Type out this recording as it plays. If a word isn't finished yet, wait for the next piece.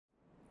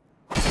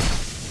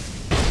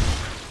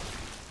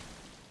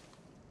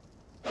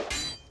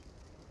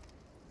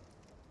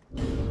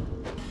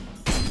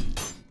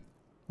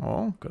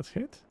Oh, good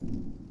hit.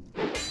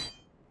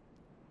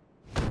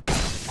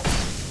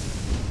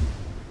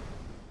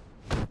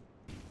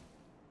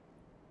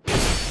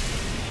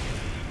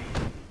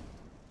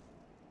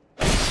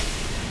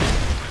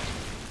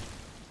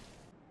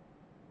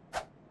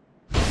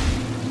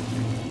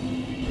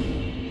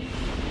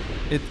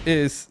 It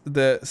is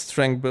the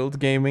strength build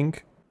gaming.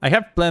 I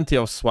have plenty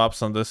of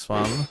swaps on this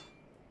one.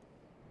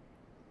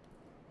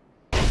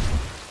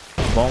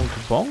 Bonk,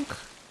 bonk.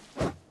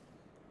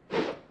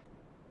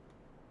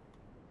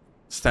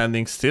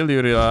 Standing still,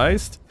 you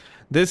realized.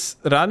 This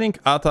running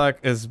attack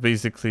is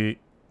basically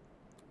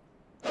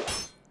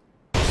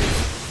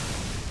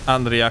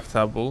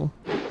unreactable.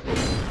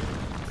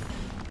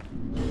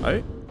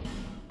 Right?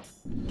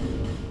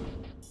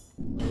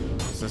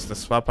 This is the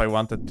swap I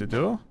wanted to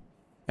do.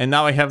 And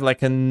now I have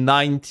like a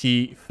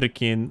 90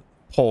 freaking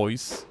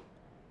poise.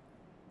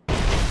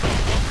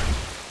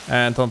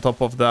 And on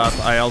top of that,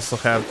 I also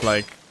have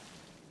like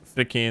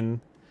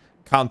freaking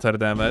counter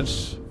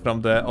damage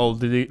from the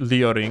old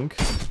Leo ring.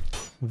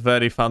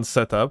 Very fun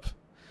setup.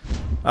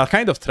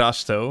 Kind of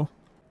trash though.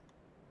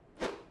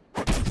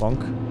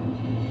 Bonk.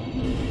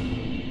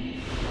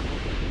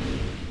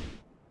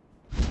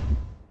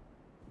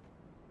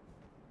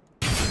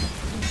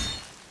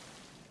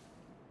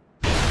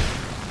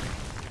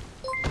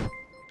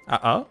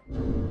 Uh-oh.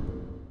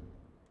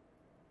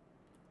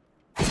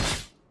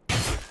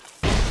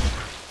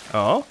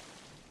 Oh.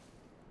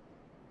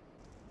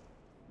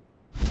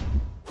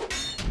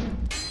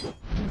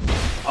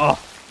 Oh.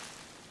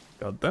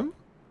 Got them.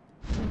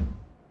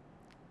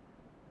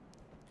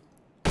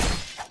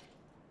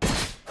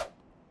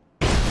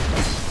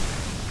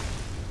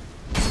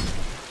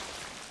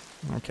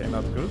 Okay,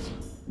 not good.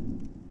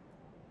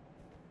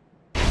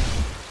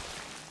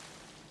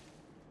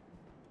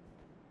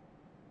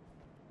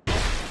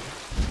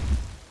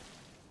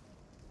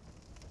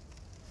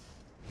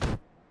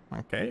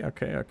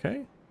 Okay.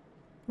 Can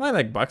I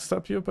like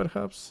backstab you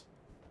perhaps?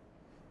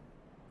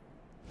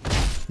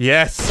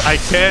 Yes, I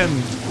can!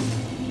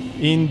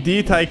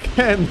 Indeed I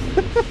can!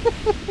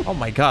 Oh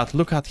my god,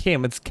 look at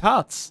him, it's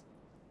Guts!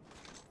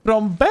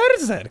 From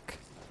Berserk!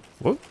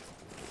 Whoop.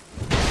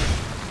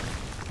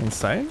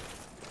 Insane.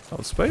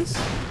 Hold space.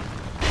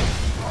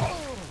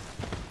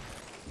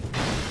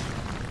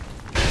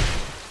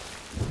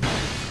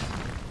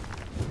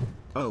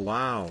 Oh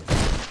wow.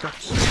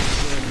 That's the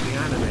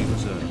anime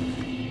Berserk.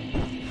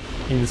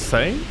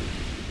 Insane.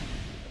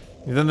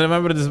 You don't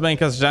remember this being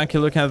as janky?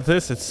 Looking at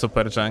this, it's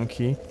super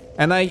janky.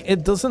 And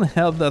it doesn't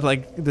help that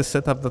like the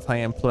setup that I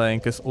am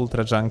playing is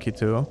ultra janky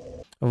too.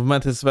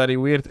 Movement is very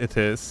weird, it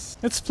is.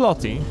 It's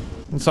plotty.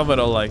 It's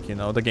overall like, you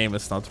know, the game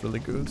is not really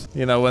good.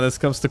 You know, when it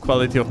comes to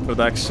quality of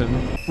production.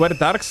 Where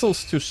Dark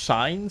Souls 2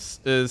 shines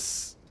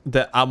is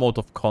the amount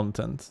of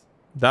content.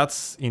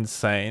 That's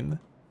insane.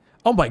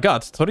 Oh my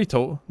god,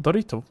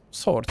 Dorito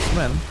swords,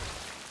 man.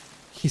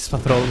 He's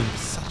patrolling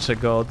such a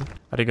god.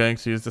 Are you going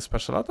to use the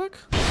special attack?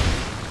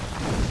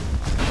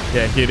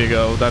 Yeah, here you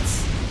go.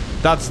 That's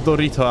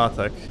Dorito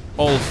attack.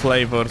 All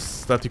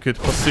flavors that you could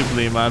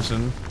possibly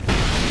imagine.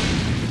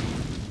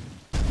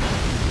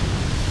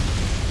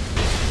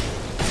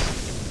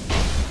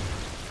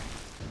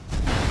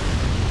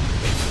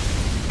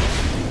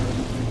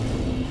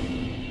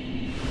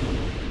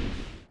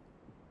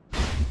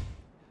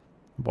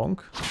 Bonk.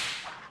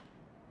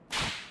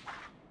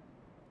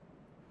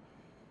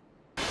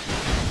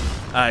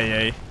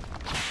 Aye.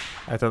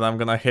 I thought I'm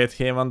gonna hit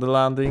him on the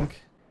landing.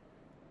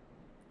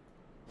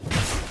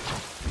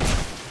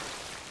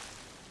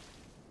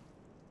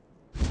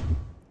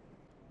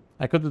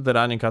 I could do the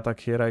running attack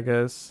here, I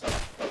guess.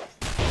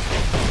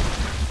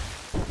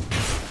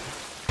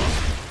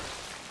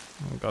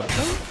 Got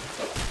them.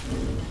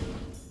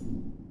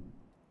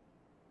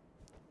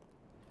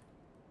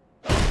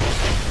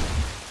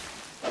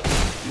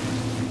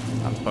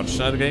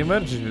 Unfortunate gamer,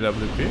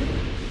 GWP.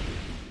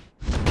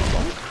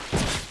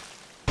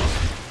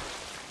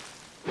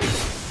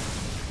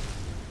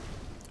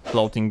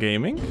 Floating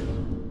gaming.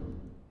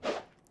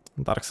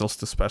 Dark Souls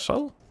 2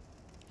 special.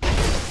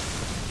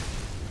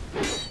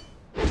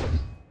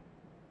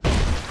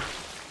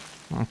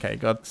 Okay,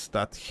 got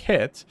that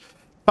hit.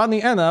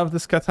 Funny enough,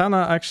 this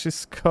katana actually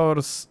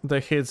scores the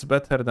hits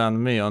better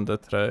than me on the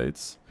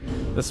trades.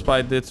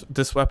 Despite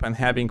this weapon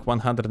having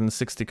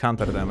 160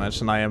 counter damage,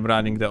 and I am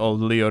running the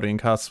old Leo ring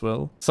as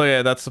well. So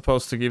yeah, that's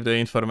supposed to give the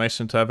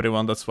information to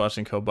everyone that's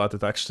watching how bad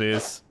it actually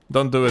is.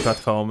 Don't do it at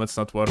home, it's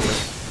not worth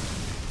it.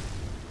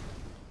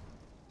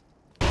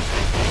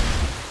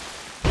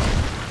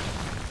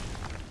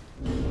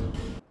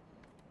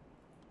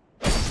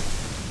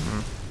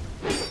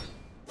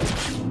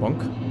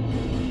 Bonk.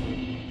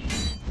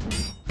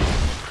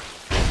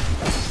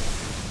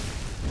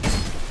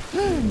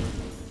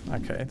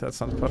 Okay,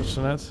 that's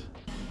unfortunate.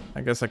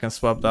 I guess I can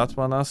swap that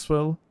one as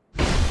well.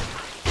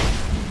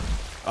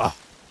 Ah.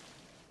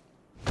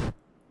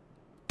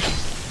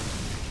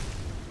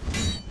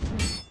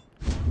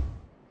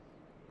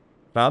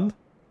 Run?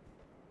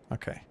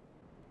 Okay.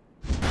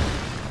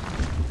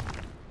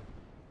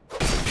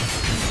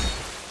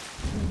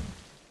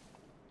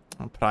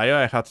 Prior,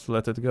 I had to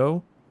let it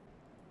go.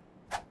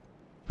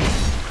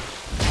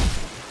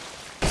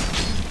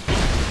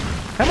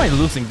 How am I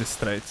losing this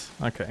straight?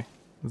 Okay,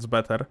 it's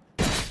better.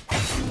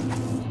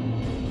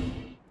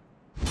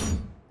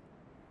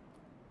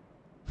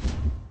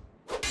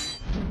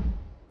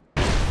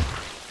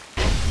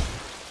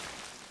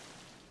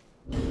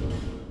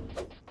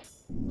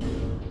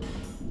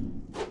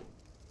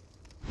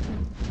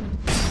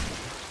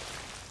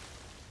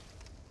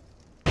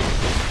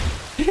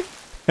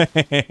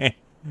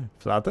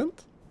 Flattened?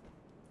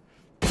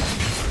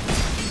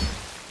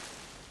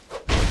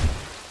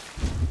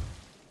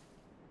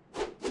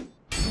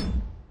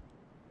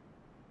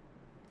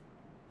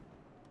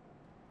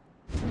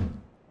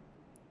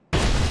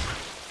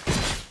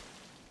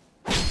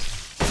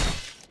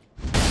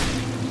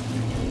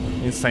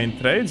 Insane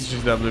trades,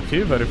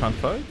 GWP, very fun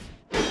fight.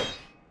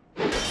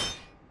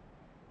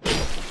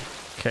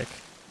 Kick.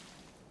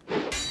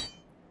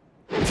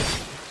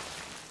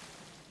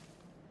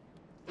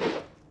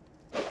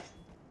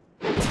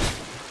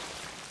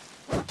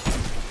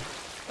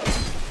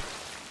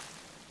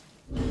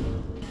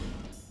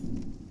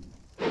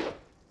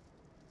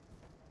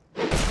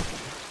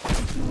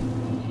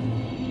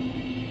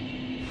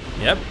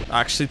 Yep,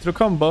 actually true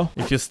combo.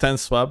 If you stand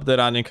swap the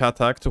running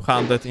attack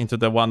 200 into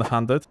the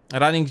 100.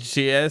 Running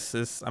GS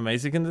is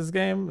amazing in this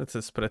game. It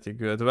is pretty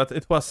good, but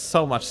it was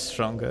so much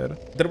stronger.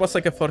 There was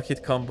like a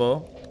 4-hit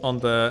combo on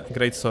the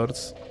great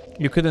swords.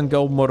 You couldn't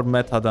go more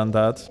meta than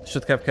that.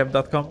 Should have kept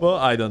that combo?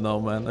 I don't know,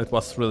 man. It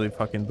was really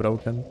fucking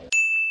broken.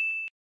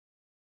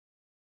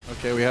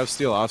 Okay, we have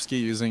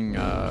Stielovsky using,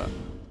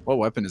 what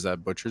weapon is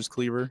that? Butcher's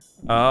Cleaver?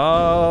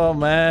 Oh,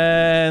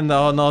 man.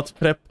 No, not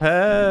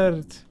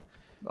prepared.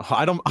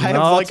 I've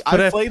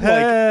played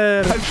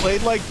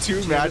like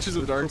 2 matches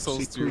of Dark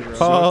Souls 2, bro.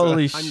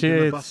 Holy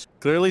shit.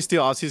 Clearly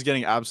Stielovsky's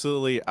getting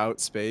absolutely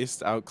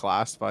outspaced,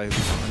 outclassed by his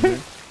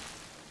opponent.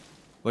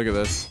 Look at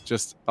this.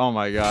 Just, oh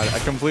my god, I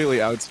completely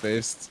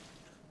outspaced.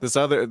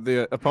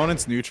 The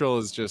opponent's neutral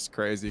is just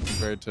crazy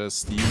compared to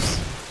Steve's.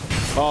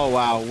 Oh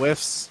wow,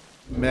 whiffs.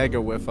 Mega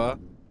whiffa.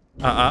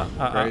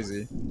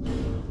 Crazy.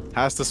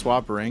 Has to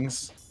swap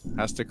rings.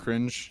 Has to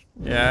cringe.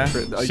 Yeah,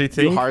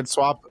 cheating. Hard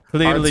swap.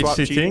 Clearly hard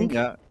swap cheating.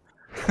 Yeah.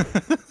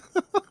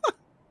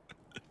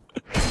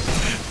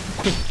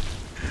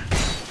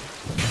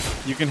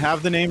 You can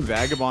have the name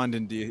Vagabond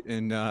in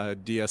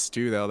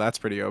DS2 though. That's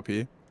pretty OP.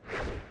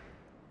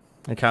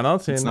 I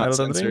cannot in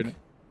Elden Ring.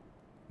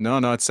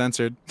 No, it's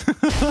censored.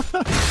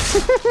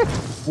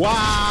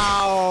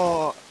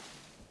 Wow!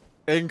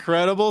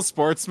 Incredible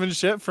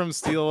sportsmanship from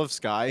Steel of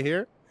Sky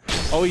here.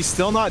 Oh, he's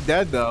still not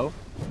dead though.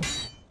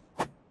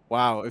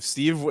 Wow, if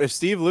Steve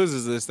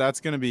loses this, that's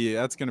gonna be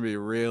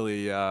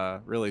really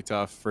really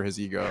tough for his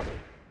ego.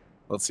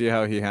 Let's see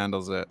how he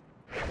handles it.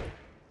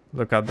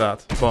 Look at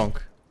that,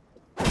 bonk.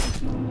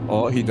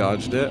 Oh, he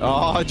dodged it.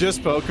 Oh,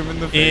 just poke him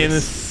in the face.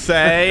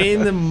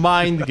 Insane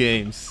mind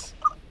games.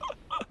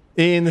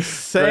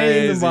 Insane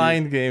Crazy.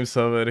 mind games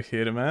over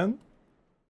here, man.